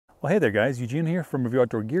Well, hey there guys, Eugene here from Review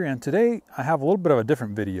Outdoor Gear, and today I have a little bit of a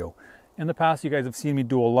different video. In the past, you guys have seen me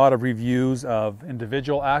do a lot of reviews of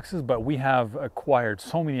individual axes, but we have acquired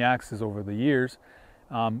so many axes over the years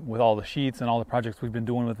with all the sheaths and all the projects we've been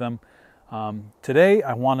doing with them. Today,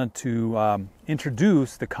 I wanted to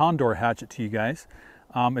introduce the Condor hatchet to you guys.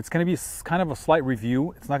 It's going to be kind of a slight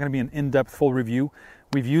review. It's not going to be an in-depth full review.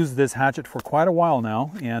 We've used this hatchet for quite a while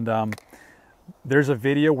now, and there's a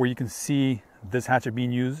video where you can see this hatchet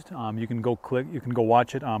being used. You can go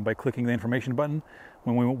watch it by clicking the information button.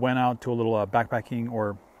 When we went out to a little backpacking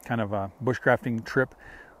or kind of a bushcrafting trip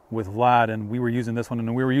with Vlad, and we were using this one,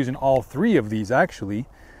 and we were using all three of these actually.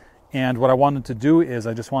 And what I wanted to do is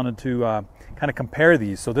I just wanted to kind of compare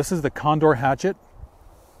these. So this is the Condor hatchet,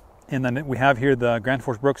 and then we have here the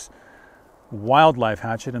Gransfors Bruk's wildlife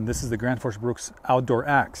hatchet, and this is the Gransfors Bruk's outdoor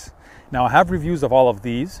axe. Now I have reviews of all of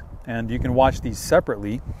these, and you can watch these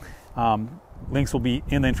separately. Links will be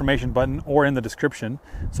in the information button or in the description,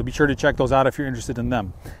 so be sure to check those out if you're interested in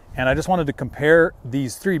them. And I just wanted to compare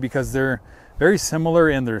these three because they're very similar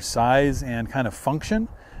in their size and kind of function,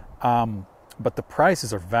 but the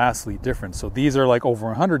prices are vastly different. So these are like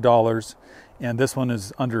over $100 and this one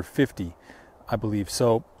is under $50, I believe.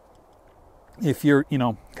 So if you're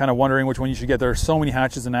kind of wondering which one you should get, there are so many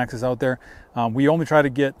hatchets and axes out there. We only try to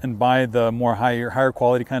get and buy the more higher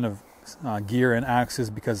quality kind of gear and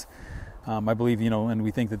axes because I believe, and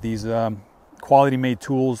we think that these quality made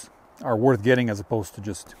tools are worth getting as opposed to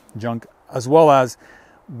just junk, as well as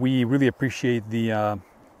we really appreciate the,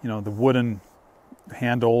 the wooden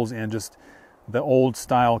handles, and just the old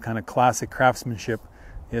style kind of classic craftsmanship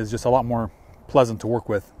is just a lot more pleasant to work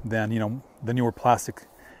with than, the newer plastic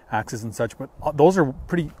axes and such. But those are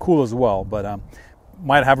pretty cool as well, but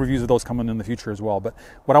might have reviews of those coming in the future as well. But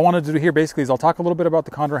what I wanted to do here basically is I'll talk a little bit about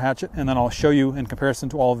the Condor hatchet, and then I'll show you in comparison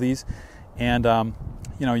to all of these, and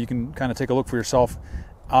you can kind of take a look for yourself.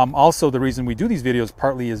 Also, the reason we do these videos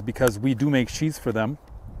partly is because we do make sheaths for them,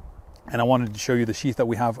 and I wanted to show you the sheath that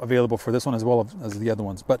we have available for this one as well as the other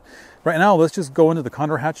ones. But right now, let's just go into the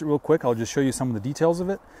Condor hatchet real quick. I'll just show you some of the details of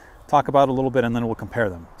it, talk about it a little bit, and then we'll compare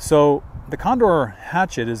them. So the Condor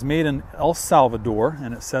hatchet is made in El Salvador,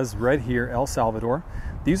 and it says right here El Salvador.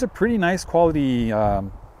 These are pretty nice quality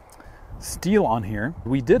steel on here.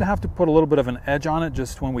 We did have to put a little bit of an edge on it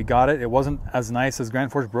just when we got it. It wasn't as nice as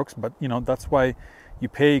Gransfors Bruk's, but that's why you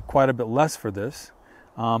pay quite a bit less for this.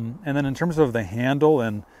 And then in terms of the handle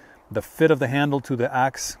and the fit of the handle to the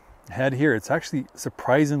axe head here, it's actually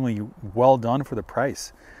surprisingly well done for the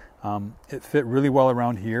price. It fit really well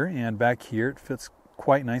around here, and back here it fits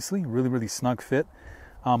quite nicely. Really snug fit.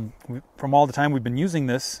 From all the time we've been using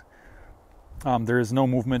this, there is no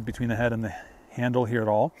movement between the head and the handle here at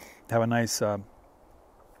all. They have a nice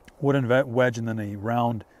wooden wedge and then a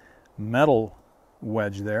round metal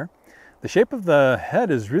wedge there. The shape of the head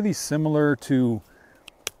is really similar to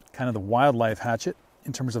kind of the wildlife hatchet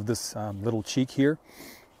in terms of this little cheek here.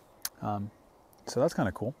 So that's kind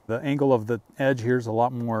of cool. The angle of the edge here is a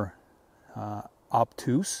lot more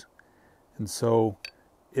obtuse, and so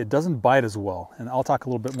it doesn't bite as well. And I'll talk a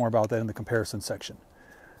little bit more about that in the comparison section.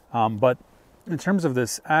 But in terms of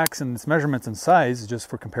this axe and its measurements and size, just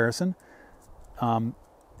for comparison, in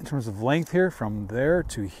terms of length here, from there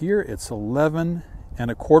to here, it's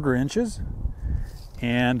 11¼ inches,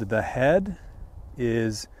 and the head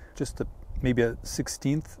is just maybe a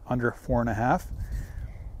 1/16 under 4.5.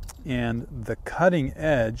 And the cutting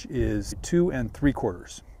edge is 2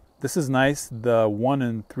 3/4. This is nice, the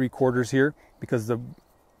 1 3/4 here, because the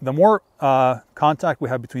more contact we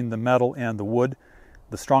have between the metal and the wood,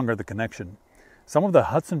 the stronger the connection. Some of the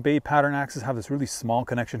Hudson Bay pattern axes have this really small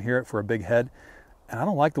connection here for a big head, and I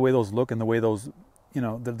don't like the way those look and the way those,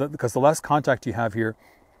 because the less contact you have here,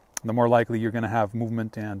 the more likely you're going to have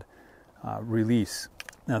movement and release.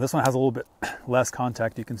 Now this one has a little bit less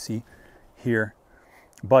contact, you can see here.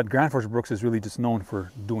 But Gransfors Bruk's is really just known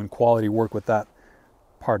for doing quality work with that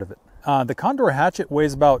part of it. The Condor hatchet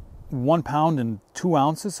weighs about 1 pound and 2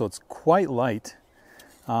 ounces, so it's quite light.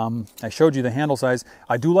 I showed you the handle size.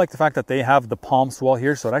 I do like the fact that they have the palm swell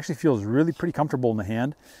here, so it actually feels really pretty comfortable in the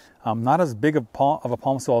hand. Not as big of a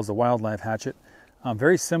palm swell as the wildlife hatchet.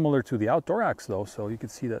 Very similar to the outdoor axe though, so you can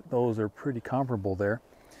see that those are pretty comparable there.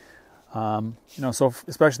 So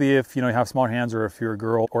especially if you have small hands, or if you're a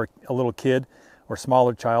girl or a little kid or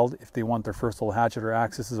smaller child, if they want their first little hatchet or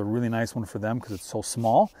axe, this is a really nice one for them because it's so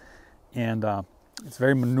small, and it's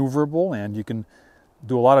very maneuverable, and you can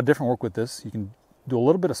do a lot of different work with this. You can do a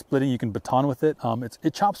little bit of splitting, you can baton with it.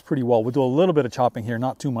 It chops pretty well. We'll do a little bit of chopping here,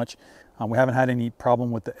 not too much. We haven't had any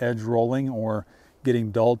problem with the edge rolling or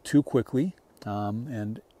getting dulled too quickly,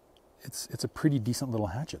 and it's a pretty decent little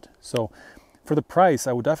hatchet. So for the price,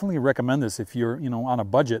 I would definitely recommend this if you're on a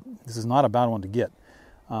budget. This is not a bad one to get.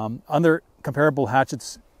 Other comparable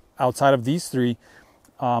hatchets outside of these three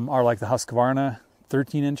are like the Husqvarna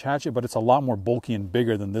 13-inch hatchet, but it's a lot more bulky and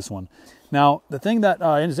bigger than this one. Now, the thing that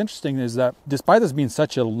is interesting is that despite this being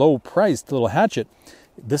such a low-priced little hatchet,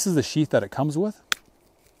 this is the sheath that it comes with.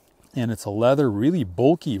 And it's a leather, really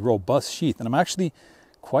bulky, robust sheath. And I'm actually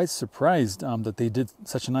quite surprised that they did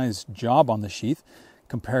such a nice job on the sheath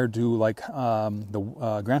compared to like the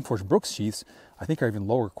Gransfors Bruk sheaths. I think are even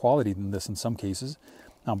lower quality than this in some cases.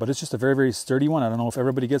 But it's just a very, very sturdy one. I don't know if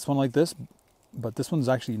everybody gets one like this, but this one's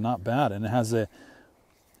actually not bad. And it has a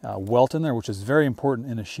welt in there, which is very important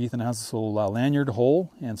in a sheath, and it has this little lanyard hole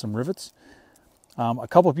and some rivets. A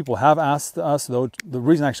couple of people have asked us, though, the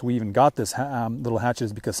reason actually we even got this little hatchet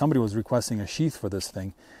is because somebody was requesting a sheath for this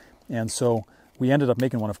thing. And so we ended up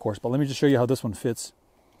making one, of course. But let me just show you how this one fits.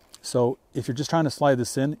 So if you're just trying to slide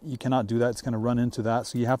this in, you cannot do that. It's going to run into that.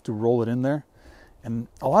 So you have to roll it in there. And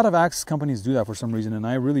a lot of axe companies do that for some reason, and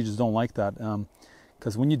I really just don't like that.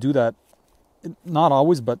 Because when you do that, not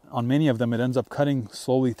always, but on many of them, it ends up cutting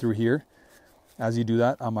slowly through here as you do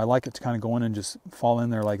that. I like it to kind of go in and just fall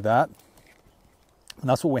in there like that. And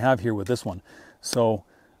that's what we have here with this one. So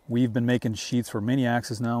we've been making sheaths for many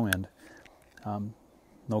axes now, and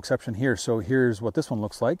no exception here. So here's what this one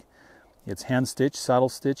looks like. It's hand stitched, saddle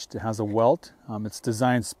stitched. It has a welt. It's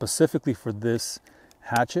designed specifically for this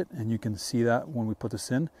hatchet, and you can see that when we put this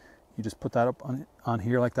in. You just put that up on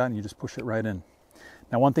here like that, and you just push it right in.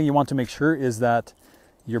 Now, one thing you want to make sure is that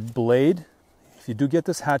your blade, if you do get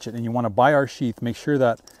this hatchet and you want to buy our sheath, make sure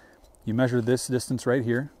that you measure this distance right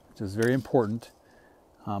here, which is very important,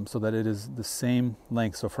 so that it is the same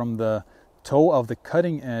length. So from the toe of the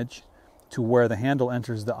cutting edge to where the handle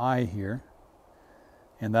enters the eye here,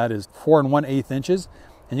 and that is 4 1/8 inches.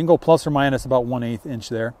 And you can go plus or minus about 1/8 inch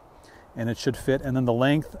there, and it should fit. And then the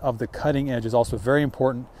length of the cutting edge is also very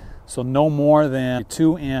important. So no more than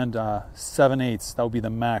 2 7/8. That would be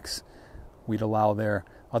the max we'd allow there.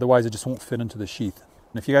 Otherwise, it just won't fit into the sheath.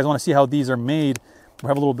 And if you guys want to see how these are made, we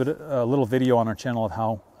have a little video on our channel of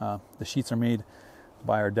how the sheets are made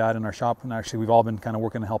by our dad in our shop. And actually, we've all been kind of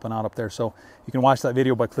working and helping out up there. So you can watch that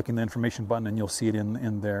video by clicking the information button, and you'll see it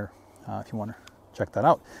in there if you want to check that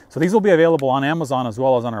out. So these will be available on Amazon as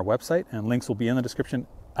well as on our website, and links will be in the description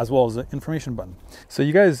as well as the information button. So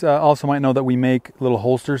you guys also might know that we make little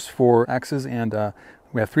holsters for axes, and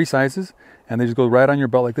we have 3 sizes, and they just go right on your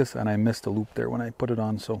belt like this. And I missed a loop there when I put it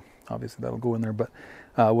on, so obviously that'll go in there. But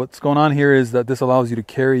what's going on here is that this allows you to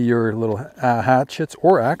carry your little hatchets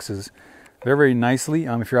or axes very, very nicely.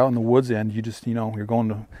 If you're out in the woods and you just, you're going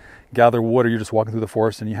to gather wood, or you're just walking through the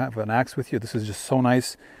forest and you have an axe with you, this is just so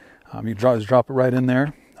nice. You just drop it right in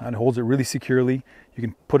there. It holds it really securely. You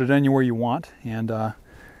can put it anywhere you want. And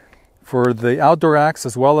for the outdoor axe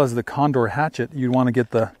as well as the Condor hatchet, you'd want to get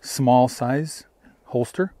the small size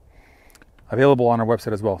holster, available on our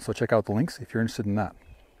website as well. So check out the links if you're interested in that.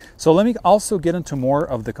 So let me also get into more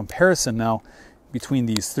of the comparison now between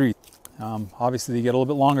these 3. Obviously they get a little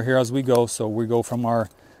bit longer here as we go. So we go from our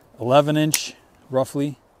 11-inch,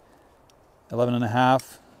 roughly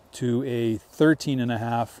 11.5, to a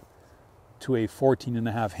 13.5 to a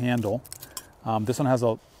 14.5 handle. This one has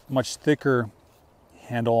a much thicker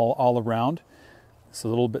handle all around. It's a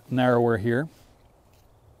little bit narrower here,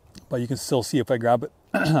 but you can still see if I grab it,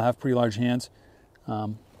 I have pretty large hands.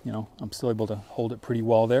 I'm still able to hold it pretty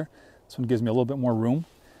well there. This one gives me a little bit more room,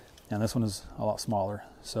 and this one is a lot smaller.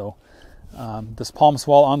 So this palm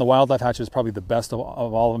swell on the wildlife hatchet is probably the best of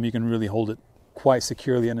all of them. You can really hold it quite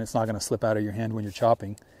securely, and it's not going to slip out of your hand when you're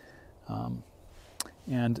chopping.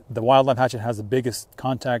 And the wildlife hatchet has the biggest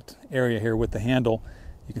contact area here with the handle.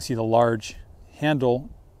 You can see the large handle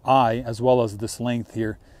eye, as well as this length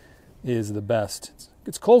here is the best.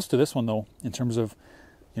 It's close to this one though, in terms of,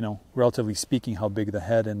 relatively speaking, how big the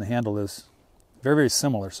head and the handle is. Very, very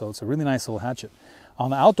similar. So it's a really nice little hatchet. On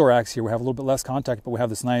the outdoor axe here, we have a little bit less contact, but we have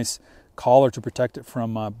this nice collar to protect it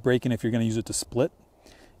from breaking if you're going to use it to split.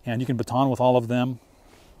 And you can baton with all of them.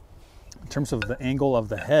 In terms of the angle of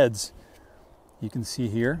the heads, you can see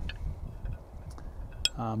here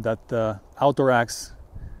that the outdoor axe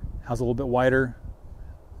has a little bit wider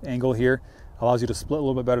angle here, allows you to split a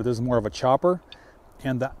little bit better. This is more of a chopper.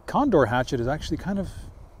 And the Condor hatchet is actually kind of,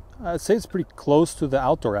 I'd say it's pretty close to the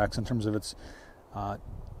outdoor axe in terms of its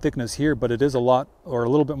thickness here, but it is a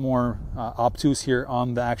little bit more obtuse here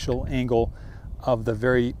on the actual angle of the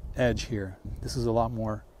very edge here. This is a lot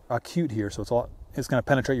more acute here, so it's going to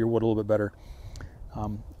penetrate your wood a little bit better.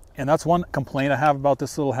 And that's one complaint I have about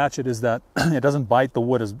this little hatchet, is that it doesn't bite the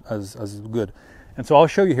wood as good And so I'll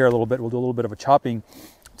show you here a little bit. We'll do a little bit of a chopping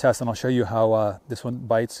test, and I'll show you how this one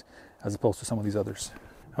bites as opposed to some of these others.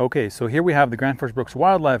 Okay, so here we have the Gransfors Bruk's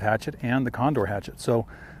Wildlife Hatchet and the Condor Hatchet. So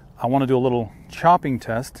I want to do a little chopping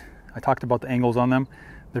test. I talked about the angles on them.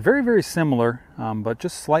 They're very, very similar, but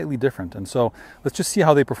just slightly different. And so let's just see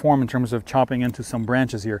how they perform in terms of chopping into some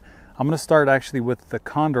branches here. I'm going to start actually with the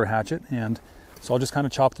Condor Hatchet, and so I'll just kind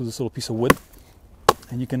of chop through this little piece of wood,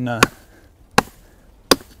 and you can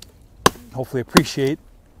hopefully appreciate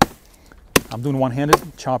I'm doing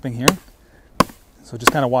one-handed chopping here. So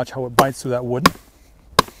just kind of watch how it bites through that wood.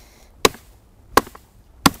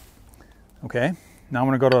 Okay, now I'm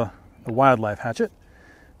going to go to the Wildlife Hatchet,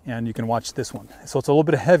 and you can watch this one. So it's a little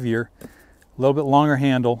bit heavier, a little bit longer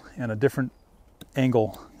handle, and a different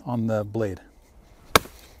angle on the blade.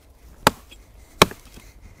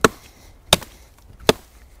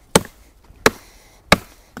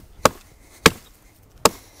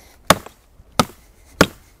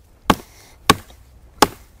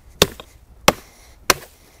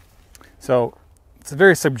 So it's a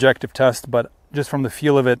very subjective test, but just from the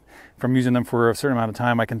feel of it, from using them for a certain amount of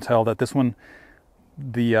time, I can tell that this one,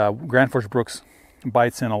 the Gransfors Bruk's,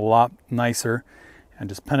 bites in a lot nicer and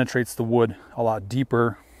just penetrates the wood a lot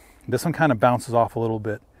deeper. This one kind of bounces off a little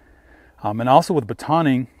bit. And also with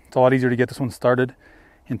batoning, it's a lot easier to get this one started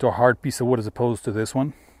into a hard piece of wood as opposed to this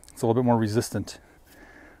one. It's a little bit more resistant.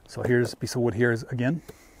 So here's a piece of wood here again.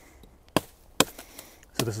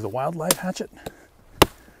 So this is the Wildlife Hatchet.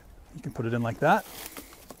 You can put it in like that.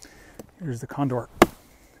 Here's the Condor.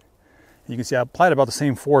 You can see I applied about the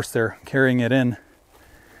same force there, carrying it in,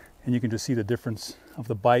 and you can just see the difference of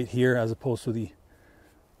the bite here as opposed to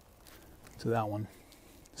that one.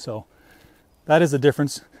 So that is the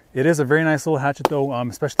difference. It is a very nice little hatchet though,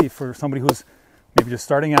 especially for somebody who's maybe just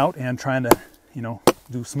starting out and trying to,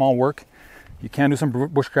 do small work. You can do some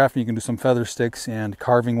bushcrafting, you can do some feather sticks and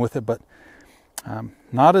carving with it, but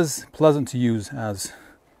not as pleasant to use as,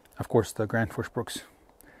 of course, the Gransfors Bruk's.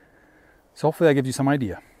 So hopefully that gives you some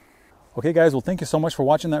idea. Okay guys, well thank you so much for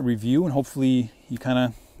watching that review, and hopefully you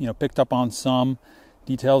kind of picked up on some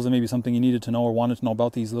details and maybe something you needed to know or wanted to know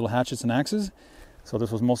about these little hatchets and axes. So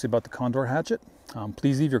this was mostly about the Condor Hatchet.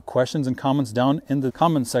 Please leave your questions and comments down in the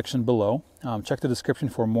comment section below. Check the description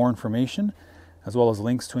for more information as well as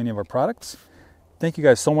links to any of our products. Thank you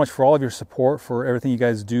guys so much for all of your support, for everything you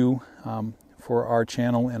guys do for our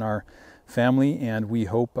channel and our family, and we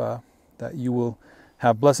hope that you will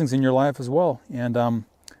have blessings in your life as well. And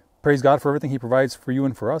praise God for everything He provides for you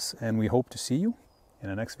and for us, and we hope to see you in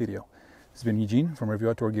the next video. This has been Eugene from Review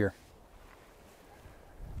Outdoor Gear.